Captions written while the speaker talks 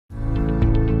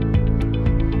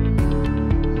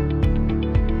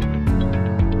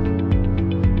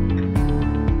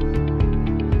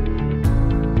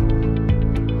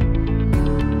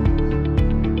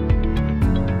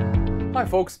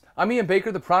folks, I'm Ian Baker,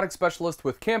 the product specialist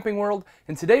with Camping World,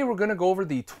 and today we're going to go over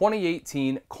the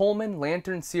 2018 Coleman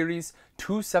Lantern Series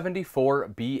 274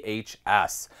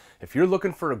 BHS. If you're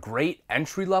looking for a great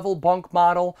entry-level bunk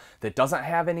model that doesn't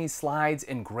have any slides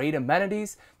and great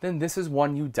amenities, then this is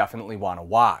one you definitely want to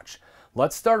watch.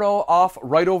 Let's start off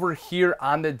right over here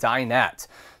on the dinette.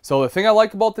 So the thing I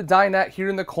like about the dinette here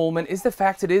in the Coleman is the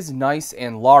fact it is nice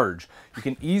and large. You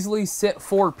can easily sit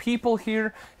 4 people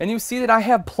here, and you see that I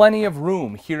have plenty of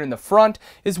room here in the front,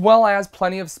 as well as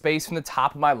plenty of space from the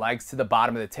top of my legs to the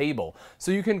bottom of the table.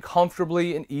 So you can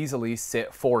comfortably and easily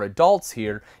sit 4 adults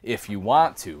here if you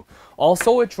want to.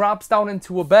 Also, it drops down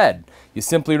into a bed. You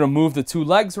simply remove the 2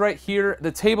 legs right here.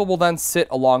 The table will then sit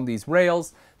along these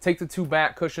rails. Take the 2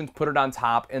 back cushions, put it on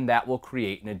top, and that will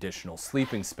create an additional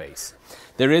sleeping space.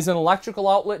 There is an electrical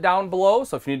outlet down below,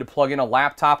 so if you need to plug in a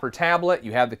laptop or tablet,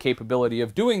 you have the capability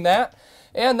of doing that.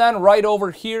 And then right over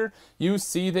here, you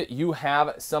see that you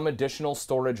have some additional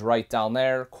storage right down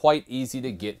there, quite easy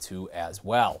to get to as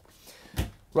well.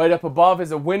 Right up above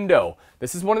is a window.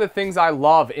 This is one of the things I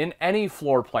love in any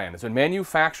floor plan, is when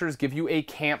manufacturers give you a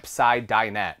campside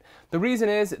dinette. The reason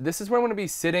is, this is where I'm going to be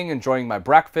sitting, enjoying my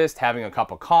breakfast, having a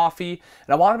cup of coffee,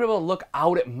 and I want to be able to look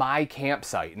out at my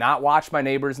campsite, not watch my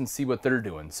neighbors and see what they're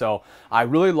doing. So I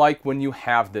really like when you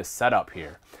have this setup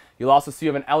here. You'll also see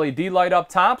you have an LED light up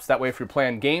top, so that way if you're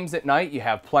playing games at night, you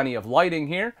have plenty of lighting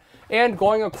here. And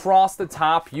going across the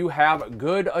top, you have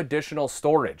good additional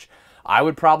storage. I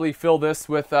would probably fill this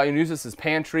with, use this as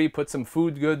pantry, put some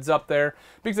food goods up there,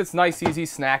 because it's nice, easy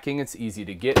snacking, it's easy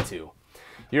to get to.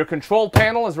 Your control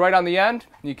panel is right on the end.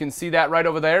 You can see that right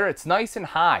over there. It's nice and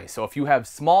high, so if you have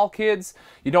small kids,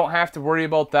 you don't have to worry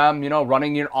about them,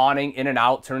 running your awning in and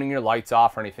out, turning your lights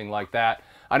off or anything like that.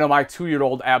 I know my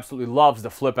 2-year-old absolutely loves to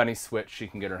flip any switch she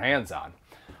can get her hands on.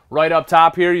 Right up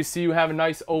top here, you see you have a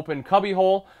nice open cubby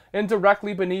hole, and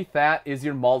directly beneath that is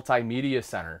your multimedia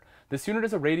center. This unit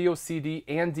is a radio, CD,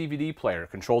 and DVD player.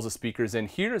 It controls the speakers in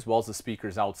here as well as the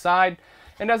speakers outside.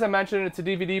 And as I mentioned, it's a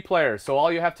DVD player, so all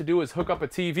you have to do is hook up a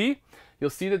TV. You'll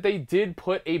see that they did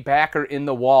put a backer in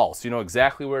the wall, so you know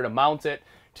exactly where to mount it.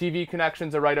 TV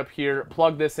connections are right up here.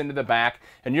 Plug this into the back,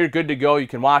 and you're good to go. You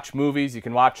can watch movies. You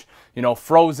can watch,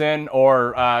 Frozen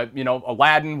or,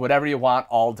 Aladdin, whatever you want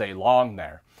all day long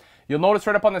there. You'll notice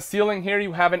right up on the ceiling here,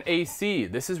 you have an AC.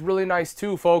 This is really nice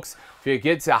too, folks. If it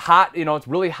gets a hot, it's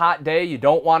really hot day, you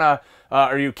don't want to,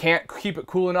 or you can't keep it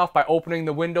cool enough by opening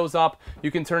the windows up,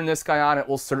 you can turn this guy on. It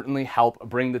will certainly help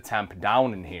bring the temp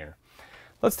down in here.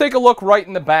 Let's take a look right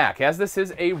in the back, as this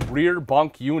is a rear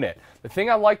bunk unit. The thing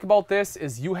I like about this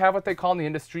is you have what they call in the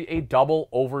industry a double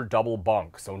over double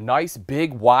bunk. So nice,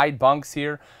 big, wide bunks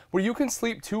here where you can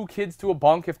sleep 2 kids to a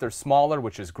bunk if they're smaller,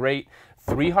 which is great.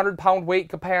 300-pound weight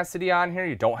capacity on here.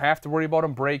 You don't have to worry about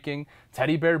them breaking.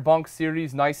 Teddy Bear Bunk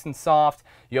Series, nice and soft.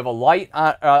 You have a light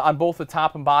on both the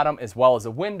top and bottom as well as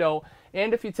a window.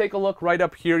 And if you take a look right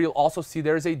up here, you'll also see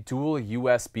there's a dual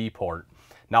USB port.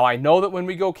 Now, I know that when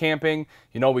we go camping,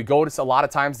 we go to a lot of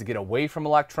times to get away from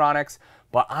electronics,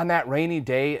 but on that rainy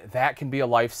day, that can be a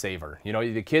lifesaver.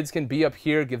 The kids can be up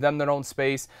here, give them their own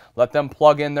space, let them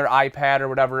plug in their iPad or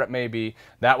whatever it may be.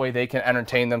 That way they can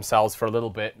entertain themselves for a little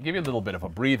bit, give you a little bit of a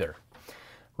breather.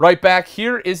 Right back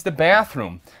here is the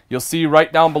bathroom. You'll see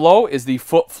right down below is the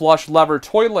foot flush lever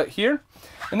toilet here.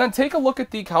 And then take a look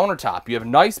at the countertop. You have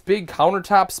nice big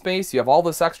countertop space. You have all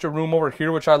this extra room over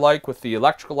here, which I like, with the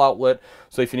electrical outlet.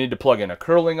 So if you need to plug in a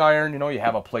curling iron, you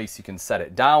have a place you can set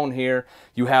it down here.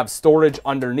 You have storage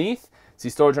underneath. See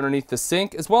storage underneath the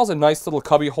sink, as well as a nice little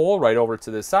cubby hole right over to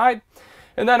the side.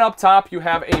 And then up top, you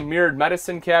have a mirrored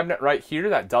medicine cabinet right here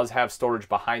that does have storage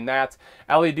behind that.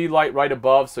 LED light right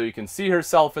above so you can see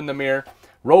herself in the mirror.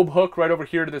 Robe hook right over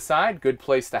here to the side. Good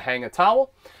place to hang a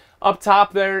towel. Up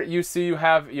top there, you see you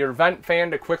have your vent fan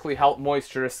to quickly help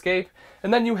moisture escape.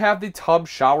 And then you have the tub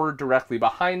shower directly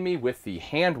behind me with the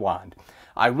hand wand.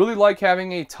 I really like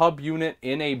having a tub unit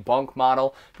in a bunk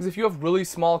model because if you have really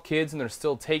small kids and they're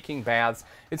still taking baths,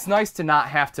 it's nice to not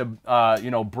have to,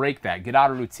 break that, get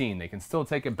out of routine. They can still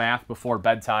take a bath before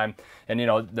bedtime, and,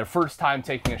 their first time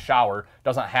taking a shower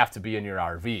doesn't have to be in your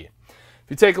RV. If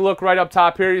you take a look right up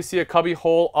top here, you see a cubby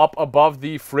hole up above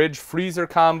the fridge freezer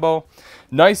combo.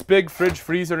 Nice big fridge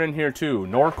freezer in here too.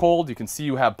 Nor cold, you can see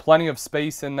you have plenty of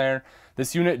space in there.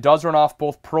 This unit does run off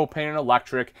both propane and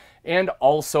electric and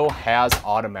also has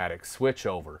automatic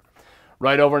switchover.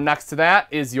 Right over next to that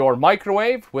is your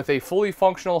microwave with a fully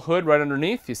functional hood right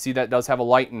underneath. You see that does have a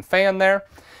light and fan there.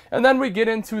 And then we get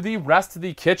into the rest of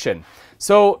the kitchen.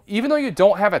 So even though you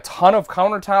don't have a ton of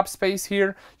countertop space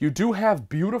here, you do have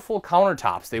beautiful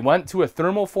countertops. They went to a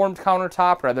thermoformed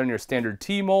countertop rather than your standard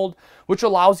T-mold, which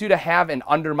allows you to have an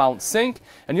undermount sink.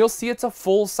 And you'll see it's a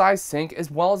full-size sink as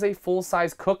well as a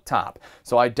full-size cooktop.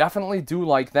 So I definitely do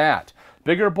like that.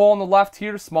 Bigger bowl on the left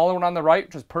here, smaller one on the right,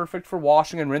 which is perfect for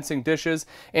washing and rinsing dishes,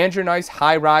 and your nice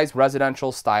high-rise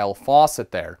residential style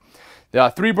faucet there.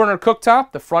 The 3-burner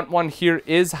cooktop, the front one here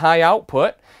is high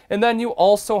output, and then you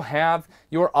also have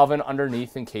your oven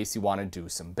underneath in case you want to do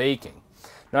some baking.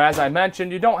 Now, as I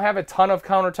mentioned, you don't have a ton of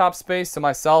countertop space, so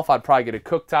myself, I'd probably get a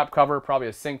cooktop cover, probably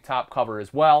a sink top cover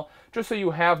as well, just so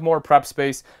you have more prep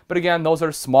space. But again, those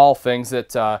are small things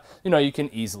that you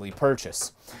can easily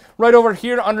purchase. Right over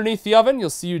here underneath the oven,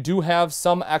 you'll see you do have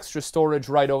some extra storage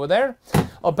right over there.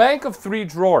 A bank of 3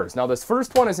 drawers. Now, this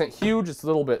first one isn't huge, it's a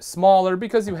little bit smaller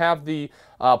because you have the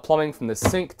plumbing from the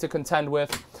sink to contend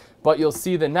with. But you'll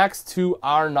see the next 2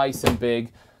 are nice and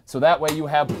big. So that way you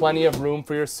have plenty of room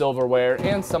for your silverware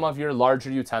and some of your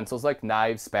larger utensils like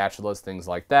knives, spatulas, things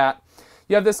like that.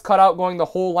 You have this cutout going the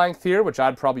whole length here, which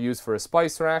I'd probably use for a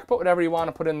spice rack, but whatever you want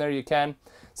to put in there you can.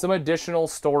 Some additional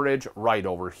storage right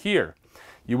over here.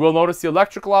 You will notice the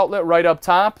electrical outlet right up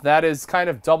top. That is kind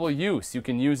of double use. You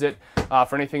can use it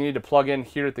for anything you need to plug in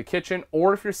here at the kitchen,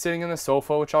 or if you're sitting in the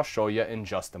sofa, which I'll show you in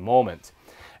just a moment.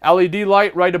 LED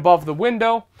light right above the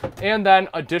window, and then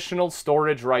additional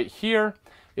storage right here,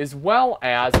 as well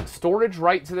as storage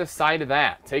right to the side of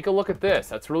that. Take a look at this.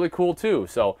 That's really cool too.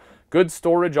 So good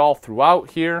storage all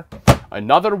throughout here.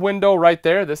 Another window right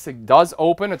there. This does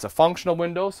open. It's a functional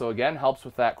window, so again, helps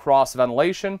with that cross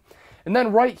ventilation. And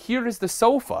then right here is the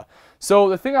sofa. So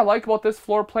the thing I like about this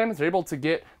floor plan is they're able to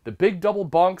get the big double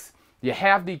bunks. You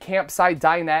have the campsite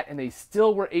dinette, and they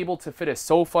still were able to fit a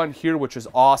sofa in here, which is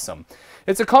awesome.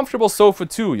 It's a comfortable sofa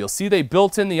too. You'll see they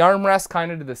built in the armrest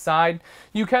kind of to the side.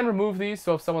 You can remove these,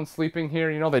 so if someone's sleeping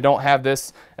here, they don't have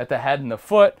this at the head and the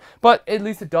foot, but at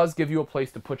least it does give you a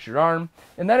place to put your arm.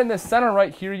 And then in the center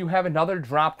right here, you have another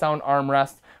drop-down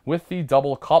armrest with the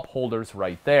double cup holders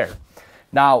right there.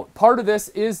 Now, part of this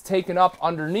is taken up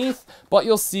underneath, but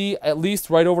you'll see at least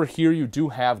right over here, you do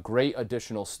have great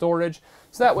additional storage.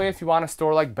 So that way, if you want to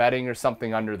store like bedding or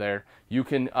something under there, you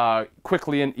can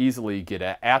quickly and easily get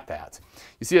at that.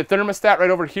 You see a thermostat right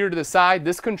over here to the side.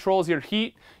 This controls your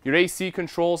heat. Your AC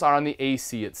controls are on the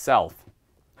AC itself.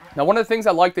 Now, one of the things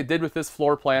I like they did with this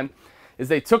floor plan is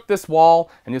they took this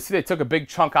wall, and you'll see they took a big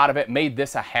chunk out of it, made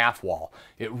this a half wall.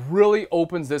 It really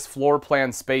opens this floor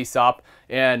plan space up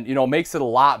and makes it a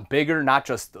lot bigger, not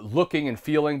just looking and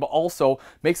feeling, but also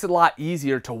makes it a lot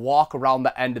easier to walk around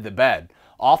the end of the bed.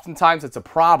 Oftentimes it's a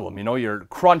problem, you're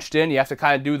crunched in, you have to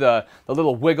kind of do the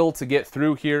little wiggle to get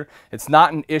through here. It's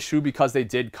not an issue because they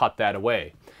did cut that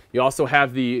away. You also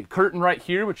have the curtain right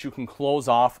here, which you can close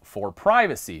off for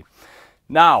privacy.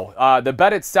 Now, the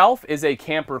bed itself is a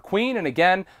camper queen, and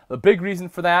again, the big reason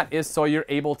for that is so you're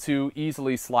able to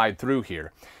easily slide through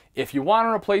here. If you want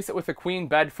to replace it with a queen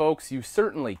bed, folks, you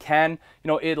certainly can.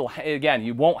 Again,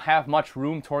 you won't have much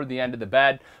room toward the end of the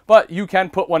bed, but you can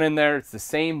put one in there. It's the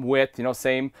same width,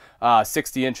 same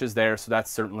 60 inches there, so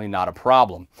that's certainly not a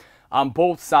problem. On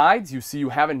both sides, you see you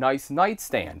have a nice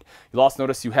nightstand. You'll also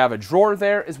notice you have a drawer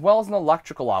there as well as an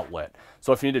electrical outlet.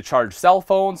 So if you need to charge cell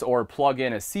phones or plug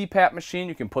in a CPAP machine,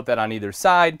 you can put that on either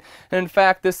side. And in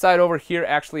fact, this side over here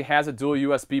actually has a dual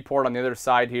USB port on the other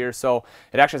side here. So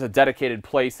it actually has a dedicated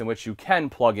place in which you can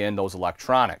plug in those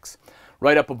electronics.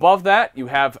 Right up above that, you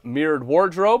have mirrored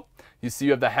wardrobe. You see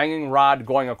you have the hanging rod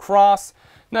going across.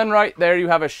 And then right there you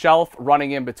have a shelf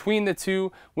running in between the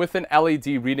two with an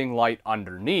LED reading light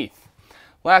underneath.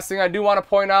 Last thing I do want to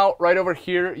point out, right over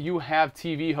here you have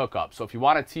TV hookup. So if you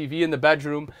want a TV in the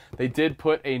bedroom, they did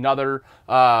put another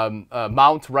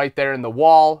mount right there in the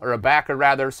wall, or a backer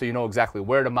rather, so you know exactly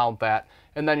where to mount that.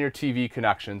 And then your TV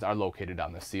connections are located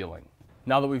on the ceiling.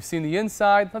 Now that we've seen the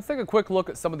inside, let's take a quick look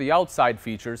at some of the outside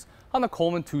features on the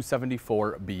Coleman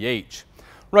 274BH.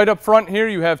 Right up front here,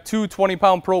 you have 2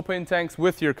 20-pound propane tanks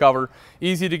with your cover.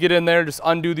 Easy to get in there. Just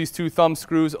undo these 2 thumb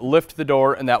screws, lift the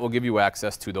door, and that will give you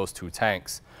access to those 2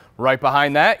 tanks. Right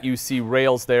behind that, you see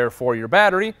rails there for your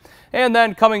battery. And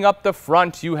then coming up the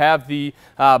front, you have the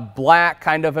black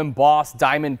kind of embossed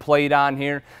diamond plate on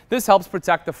here. This helps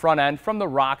protect the front end from the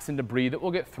rocks and debris that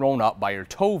will get thrown up by your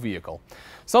tow vehicle.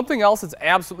 Something else that's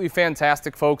absolutely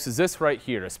fantastic, folks, is this right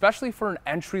here. Especially for an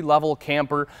entry-level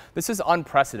camper, this is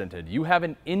unprecedented. You have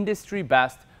an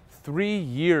industry-best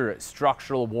 3-year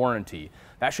structural warranty.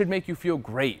 that should make you feel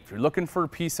great. If you're looking for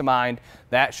peace of mind,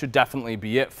 that should definitely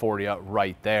be it for you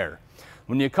right there.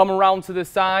 When you come around to this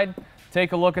side,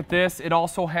 take a look at this. It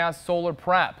also has solar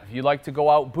prep. If you like to go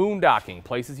out boondocking,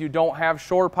 places you don't have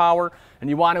shore power, and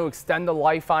you want to extend the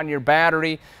life on your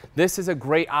battery, this is a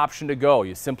great option to go.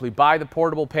 You simply buy the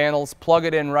portable panels, plug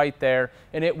it in right there,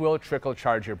 and it will trickle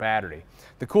charge your battery.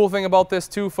 The cool thing about this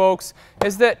too, folks,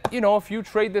 is that, if you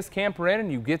trade this camper in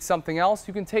and you get something else,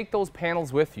 you can take those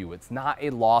panels with you. It's not a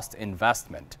lost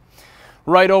investment.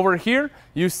 Right over here,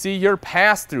 you see your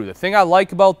pass-through. The thing I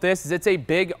like about this is it's a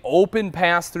big open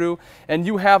pass-through, and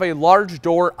you have a large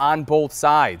door on both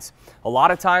sides. A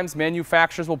lot of times,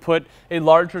 manufacturers will put a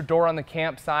larger door on the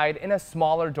camp side and a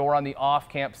smaller door on the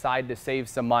off-camp side to save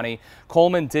some money.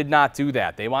 Coleman did not do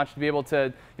that. They want you to be able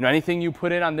to, anything you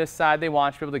put in on this side, they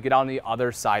want you to be able to get on the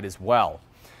other side as well.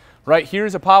 Right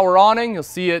here's a power awning. You'll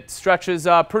see it stretches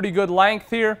pretty good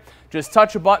length here. Just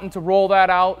touch a button to roll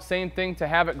that out. Same thing to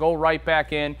have it go right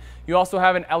back in. You also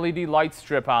have an LED light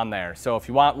strip on there. So if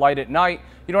you want light at night,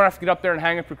 you don't have to get up there and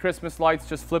hang up your Christmas lights.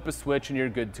 Just flip a switch and you're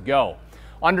good to go.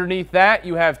 Underneath that,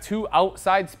 you have two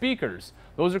outside speakers.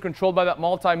 Those are controlled by that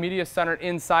multimedia center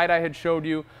inside I had showed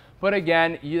you. But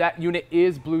again, that unit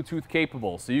is Bluetooth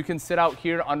capable. So you can sit out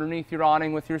here underneath your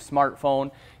awning with your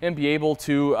smartphone and be able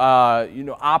to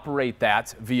operate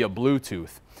that via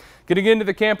Bluetooth. Getting into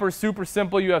the camper is super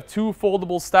simple. You have two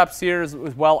foldable steps here as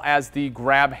well as the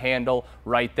grab handle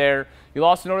right there. You'll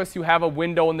also notice you have a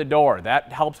window in the door.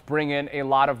 That helps bring in a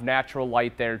lot of natural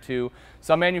light there too.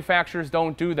 Some manufacturers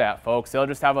don't do that, folks. They'll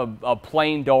just have a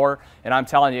plain door, and I'm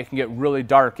telling you, it can get really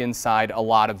dark inside a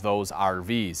lot of those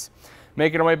RVs.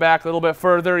 Making our way back a little bit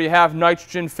further, you have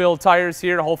nitrogen-filled tires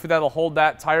here. Hopefully that'll hold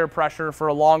that tire pressure for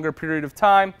a longer period of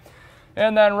time.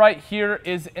 And then right here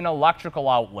is an electrical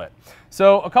outlet.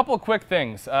 So a couple of quick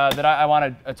things that I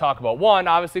want to talk about. One,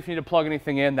 obviously if you need to plug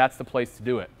anything in, that's the place to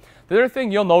do it. The other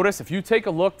thing you'll notice, if you take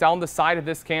a look down the side of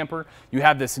this camper, you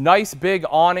have this nice big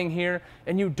awning here,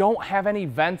 and you don't have any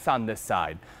vents on this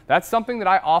side. That's something that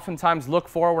I oftentimes look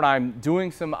for when I'm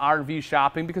doing some RV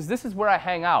shopping, because this is where I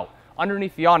hang out.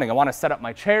 Underneath the awning, I want to set up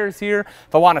my chairs here.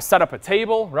 If I want to set up a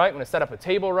table, right, I'm going to set up a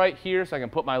table right here so I can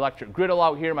put my electric griddle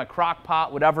out here, my crock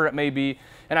pot, whatever it may be.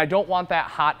 And I don't want that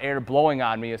hot air blowing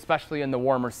on me, especially in the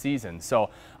warmer season.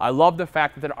 So I love the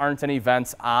fact that there aren't any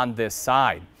vents on this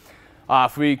side.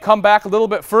 If we come back a little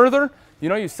bit further,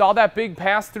 you saw that big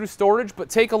pass-through storage, but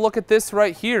take a look at this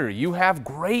right here. You have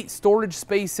great storage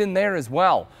space in there as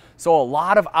well. So a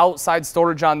lot of outside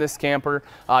storage on this camper.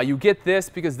 You get this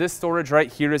because this storage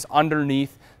right here is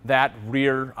underneath that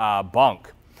rear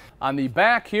bunk. On the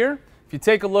back here, if you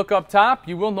take a look up top,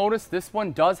 you will notice this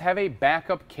one does have a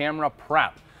backup camera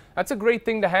prep. That's a great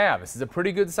thing to have. This is a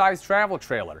pretty good sized travel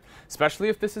trailer, especially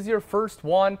if this is your first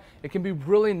one. It can be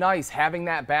really nice having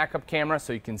that backup camera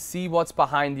so you can see what's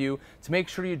behind you to make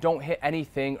sure you don't hit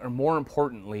anything, or more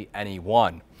importantly,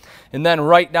 anyone. And then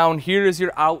right down here is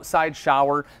your outside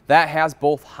shower. That has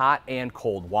both hot and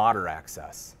cold water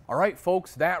access. All right,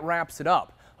 folks, that wraps it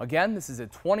up. Again, this is a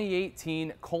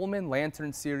 2018 Coleman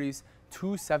Lantern Series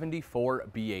 274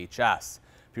 BHS.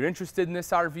 If you're interested in this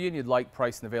RV and you'd like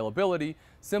price and availability,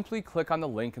 simply click on the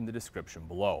link in the description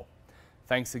below.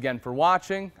 Thanks again for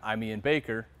watching. I'm Ian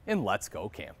Baker, and let's go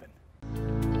camping.